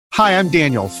Hi, I'm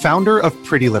Daniel, founder of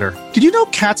Pretty Litter. Did you know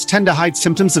cats tend to hide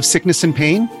symptoms of sickness and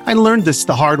pain? I learned this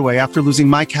the hard way after losing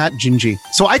my cat, Gingy.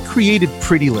 So I created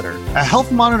Pretty Litter, a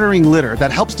health monitoring litter that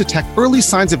helps detect early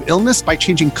signs of illness by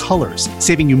changing colors,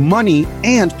 saving you money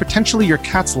and potentially your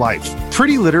cat's life.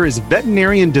 Pretty Litter is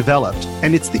veterinarian developed,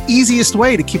 and it's the easiest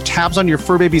way to keep tabs on your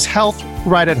fur baby's health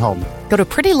right at home. Go to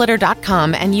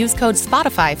prettylitter.com and use code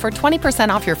SPOTIFY for 20%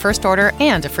 off your first order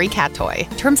and a free cat toy.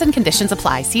 Terms and conditions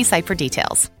apply. See site for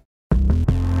details.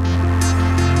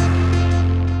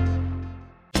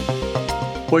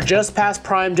 We're just past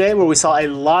Prime Day, where we saw a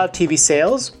lot of TV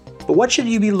sales, but what should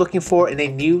you be looking for in a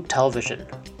new television?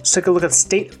 Let's take a look at the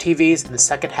state of TVs in the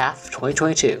second half of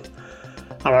 2022.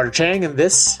 I'm Roger Chang, and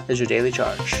this is your Daily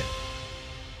Charge.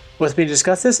 With me to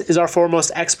discuss this is our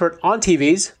foremost expert on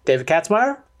TVs, David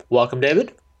Katzmeier. Welcome,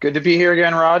 David. Good to be here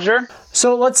again, Roger.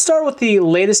 So let's start with the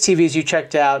latest TVs you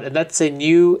checked out, and that's a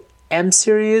new M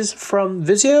series from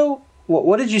Vizio.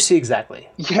 What did you see exactly?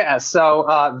 Yeah, so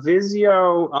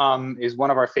Vizio is one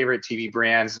of our favorite TV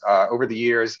brands over the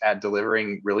years at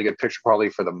delivering really good picture quality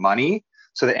for the money.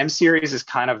 So the M series is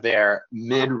kind of their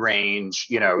mid-range,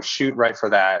 shoot right for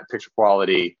that picture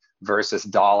quality versus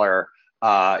dollar,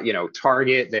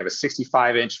 target. They have a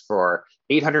 65-inch for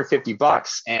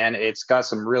 $850, and it's got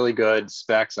some really good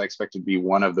specs. I expect it to be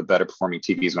one of the better performing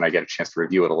TVs when I get a chance to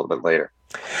review it a little bit later.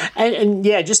 And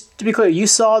yeah, just to be clear, you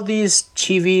saw these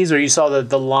TVs, or you saw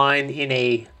the line in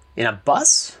a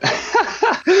bus?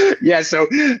 Yeah, so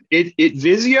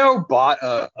Vizio bought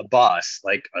a bus,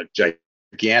 like a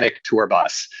gigantic tour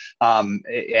bus,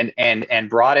 and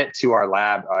brought it to our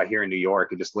lab here in New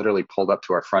York. It just literally pulled up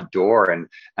to our front door, and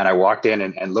I walked in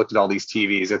and looked at all these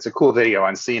TVs. It's a cool video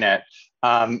on CNET.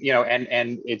 And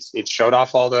it showed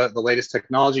off all the latest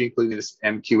technology, including this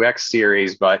MQX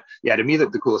series. But yeah, to me, the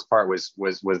coolest part was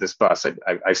this bus.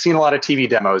 I've seen a lot of TV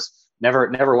demos,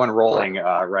 never one rolling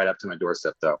right up to my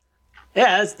doorstep though.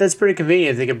 Yeah, that's pretty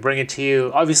convenient. They can bring it to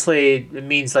you. Obviously, it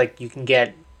means like you can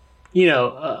get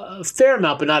a fair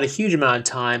amount, but not a huge amount of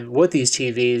time with these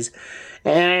TVs.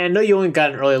 And I know you only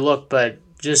got an early look, but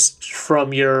just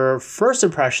from your first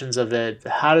impressions of it,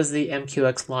 how does the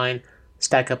MQX line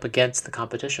stack up against the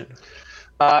competition?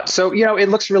 So it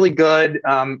looks really good.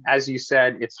 As you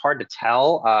said, it's hard to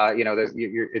tell.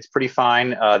 It's pretty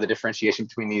fine, the differentiation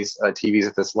between these TVs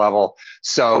at this level.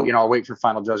 So, I'll wait for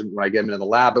final judgment when I get them into the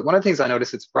lab. But one of the things I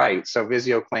noticed, it's bright. So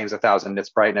Vizio claims 1,000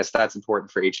 nits brightness. That's important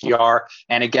for HDR.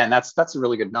 And again, that's a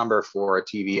really good number for a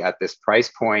TV at this price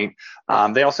point.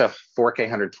 They also have 4K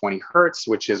 120 hertz,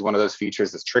 which is one of those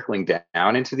features that's trickling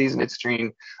down into these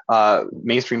mainstream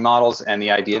models. And the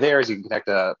idea there is you can connect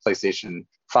a PlayStation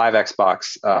 5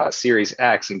 Xbox Series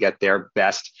X and get their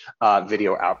best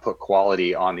video output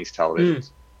quality on these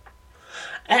televisions.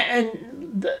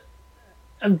 I'm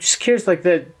just curious, like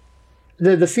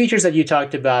the features that you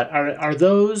talked about, are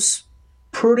those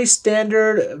pretty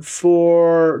standard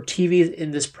for TVs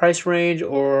in this price range,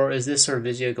 or is this sort of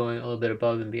Vizio going a little bit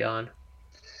above and beyond?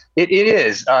 It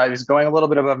is. It's going a little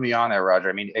bit above and beyond there, Roger.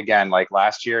 I mean, again, like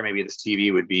last year, maybe this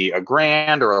TV would be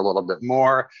 $1,000 or a little bit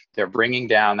more. They're bringing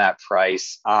down that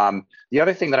price. The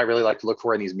other thing that I really like to look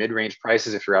for in these mid-range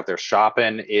prices, if you're out there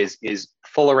shopping, is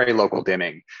full array local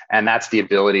dimming, and that's the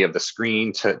ability of the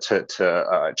screen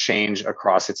to change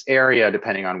across its area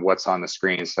depending on what's on the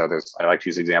screen. So I like to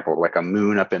use an example of like a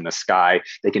moon up in the sky.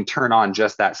 They can turn on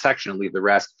just that section and leave the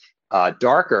rest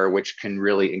darker, which can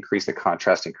really increase the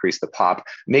contrast, increase the pop,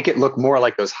 make it look more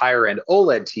like those higher end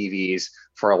OLED TVs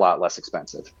for a lot less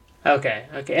expensive. Okay.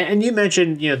 And you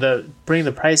mentioned, bring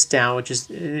the price down, which is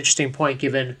an interesting point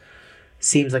given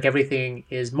seems like everything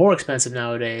is more expensive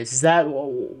nowadays.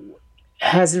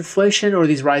 Has inflation or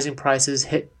these rising prices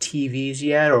hit TVs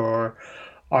yet, or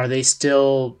are they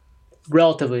still,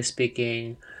 relatively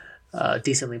speaking,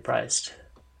 decently priced?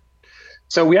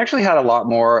 So we actually had a lot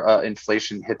more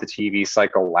inflation hit the TV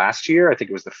cycle last year. I think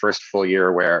it was the first full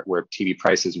year where TV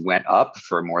prices went up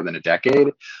for more than a decade.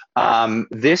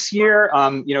 This year,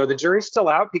 the jury's still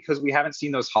out because we haven't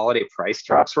seen those holiday price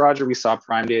drops, Roger. We saw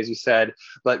Prime Day, as you said,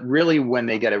 but really when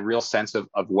they get a real sense of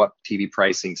what TV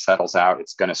pricing settles out,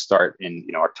 it's going to start in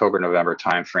October, November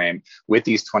timeframe with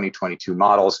these 2022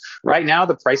 models. Right now,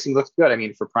 the pricing looks good. I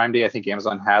mean, for Prime Day, I think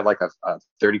Amazon had like a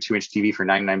 32-inch TV for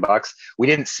 $99. We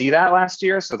didn't see that last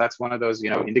year, so that's one of those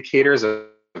indicators of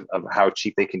how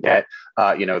cheap they can get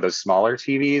those smaller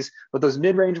TVs. But those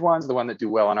mid-range ones, the one that do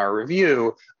well in our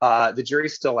review, the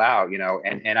jury's still out,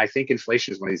 and I think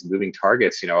inflation is one of these moving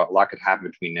targets. A lot could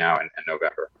happen between now and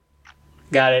November.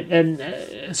 Got it.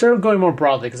 And sort of going more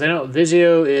broadly, because I know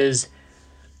Vizio is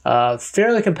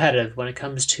fairly competitive when it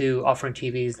comes to offering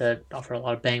TVs that offer a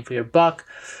lot of bang for your buck.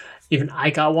 even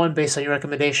I got one based on your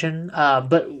recommendation.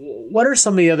 But what are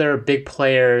some of the other big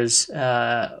players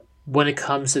when it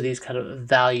comes to these kind of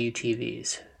value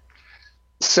TVs?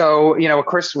 So, of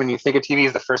course, when you think of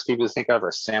TVs, the first people to think of are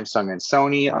Samsung and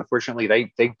Sony. Unfortunately,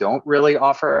 they don't really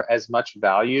offer as much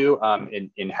value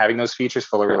in having those features,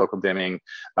 full array local dimming,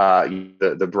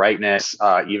 the brightness,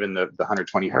 even the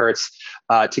 120 hertz.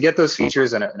 To get those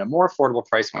features in a more affordable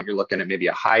price point, you're looking at maybe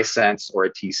a Hisense or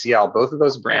a TCL. Both of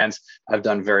those brands have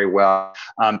done very well.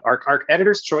 Our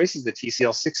editor's choice is the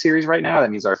TCL 6 series right now.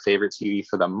 That means our favorite TV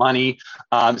for the money.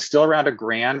 Still around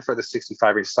 $1,000 for the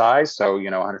 65-inch size, so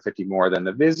 150 more than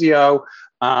the Vizio.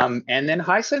 And then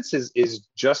Hisense is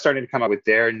just starting to come up with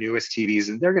their newest TVs,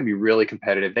 and they're going to be really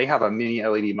competitive. They have a mini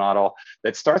LED model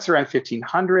that starts around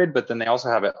 $1,500, but then they also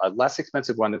have a less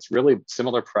expensive one that's really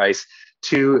similar price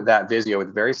to that Vizio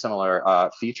with very similar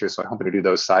features. So I'm hoping to do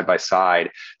those side by side.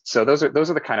 So those are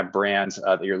the kind of brands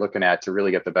that you're looking at to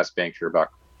really get the best bang for your buck.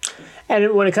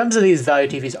 And when it comes to these value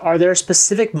TVs, are there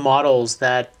specific models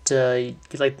that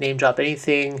you'd like to name drop?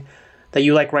 Anything that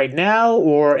you like right now,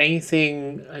 or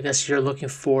anything, I guess, you're looking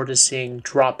forward to seeing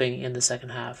dropping in the second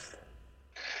half?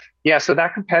 Yeah, so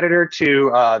that competitor to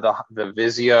the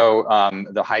Vizio,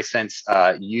 the Hisense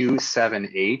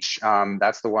U7H,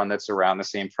 that's the one that's around the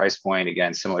same price point.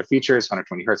 Again, similar features,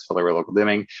 120 hertz, full array local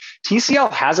dimming.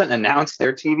 TCL hasn't announced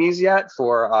their TVs yet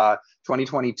for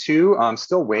 2022. I'm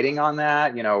still waiting on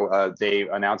that. They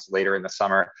announced later in the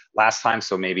summer last time,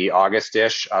 so maybe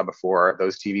August-ish before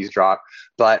those TVs drop.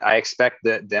 But I expect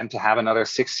them to have another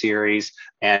 6 series,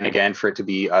 and again, for it to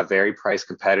be very price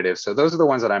competitive. So those are the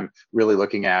ones that I'm really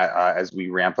looking at as we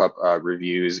ramp up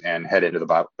reviews and head into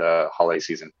the holiday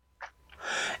season.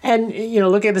 And,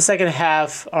 looking at the second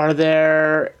half, are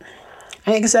there,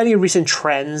 I guess, any recent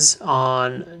trends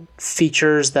on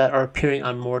features that are appearing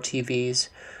on more TVs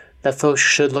that folks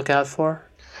should look out for?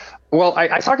 Well,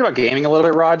 I talked about gaming a little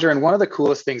bit, Roger, and one of the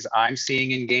coolest things I'm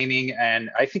seeing in gaming, and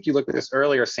I think you looked at this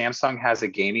earlier, Samsung has a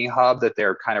gaming hub that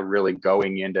they're kind of really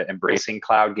going into embracing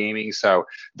cloud gaming. So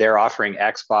they're offering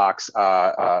Xbox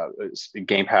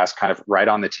Game Pass kind of right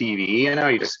on the TV.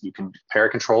 You can pair a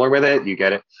controller with it, you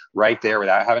get it right there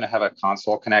without having to have a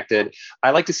console connected.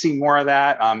 I like to see more of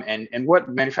that. And what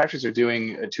manufacturers are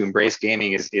doing to embrace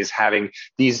gaming is having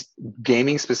these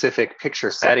gaming specific picture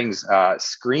settings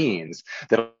screens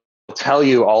that tell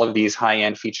you all of these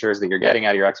high-end features that you're getting out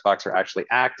of your Xbox are actually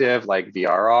active, like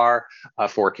VRR,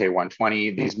 4K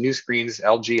 120. These new screens,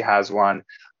 LG has one,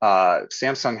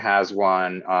 Samsung has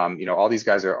one. All these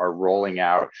guys are rolling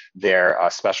out their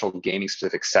special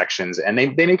gaming-specific sections, and they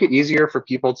make it easier for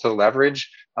people to leverage,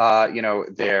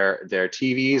 their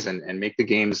TVs and make the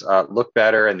games look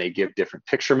better. And they give different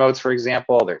picture modes. For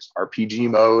example, there's RPG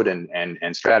mode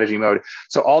and strategy mode.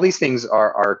 So all these things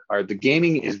are the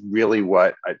gaming is really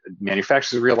what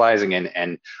manufacturers are realizing,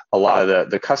 and a lot of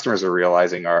the customers are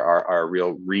realizing are a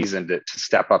real reason to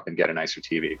step up and get a nicer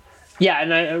TV. Yeah,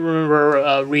 and I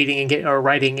remember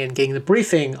writing and getting the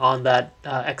briefing on that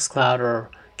xCloud or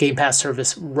Game Pass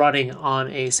service running on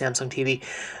a Samsung TV.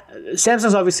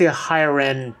 Samsung's obviously a higher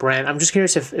end brand. I'm just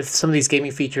curious if some of these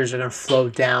gaming features are going to flow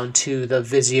down to the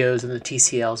Vizios and the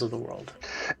TCLs of the world.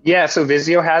 Yeah, so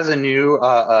Vizio has a new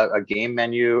a game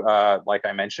menu, like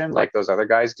I mentioned, like those other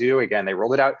guys do. Again, they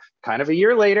rolled it out kind of a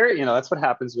year later. That's what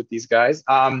happens with these guys.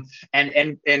 And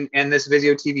this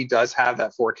Vizio TV does have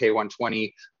that 4K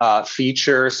 120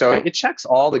 feature, so it checks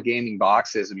all the gaming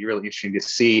boxes. It'd be really interesting to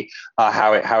see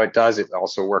how it does. It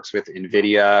also works with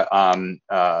NVIDIA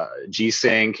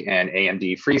G-Sync and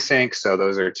AMD FreeSync. So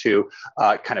those are two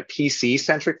kind of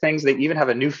PC-centric things. They even have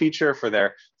a new feature for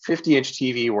their 50-inch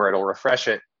TV where it'll refresh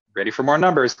it. Ready for more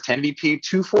numbers, 1080p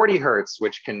 240 hertz,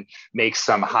 which can make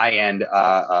some high-end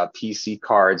PC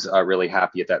cards really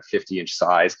happy at that 50-inch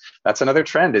size. That's another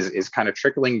trend is kind of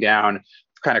trickling down,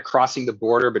 kind of crossing the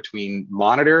border between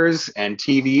monitors and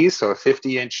TVs. So a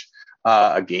 50-inch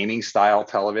a gaming style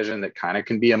television that kind of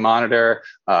can be a monitor.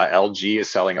 LG is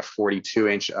selling a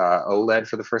 42-inch OLED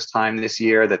for the first time this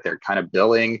year that they're kind of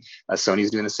billing. Sony's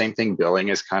doing the same thing. Billing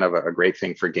is kind of a great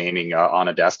thing for gaming on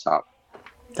a desktop.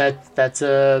 That's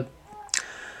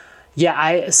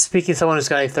speaking of someone who's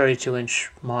got a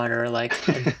 32-inch monitor, like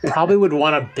probably would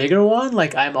want a bigger one.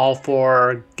 Like I'm all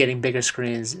for getting bigger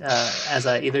screens as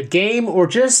a either game or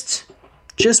just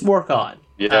work on.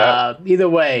 Yeah. Either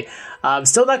way,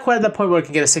 still not quite at that point where I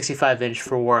can get a 65-inch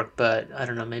for work, but I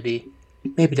don't know, maybe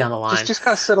down the line. Just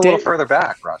kind of sit a little further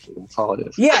back, Roger. That's all it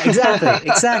is. Yeah,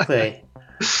 exactly.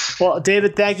 Well,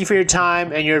 David, thank you for your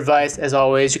time and your advice, as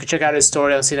always. You can check out his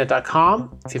story on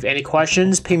CNET.com. If you have any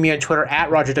questions, ping me on Twitter at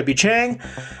Roger W. Chang.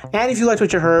 And if you liked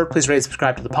what you heard, please rate and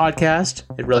subscribe to the podcast.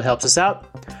 It really helps us out.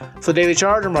 For the Daily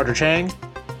Charge, I'm Roger Chang.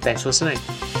 Thanks for listening.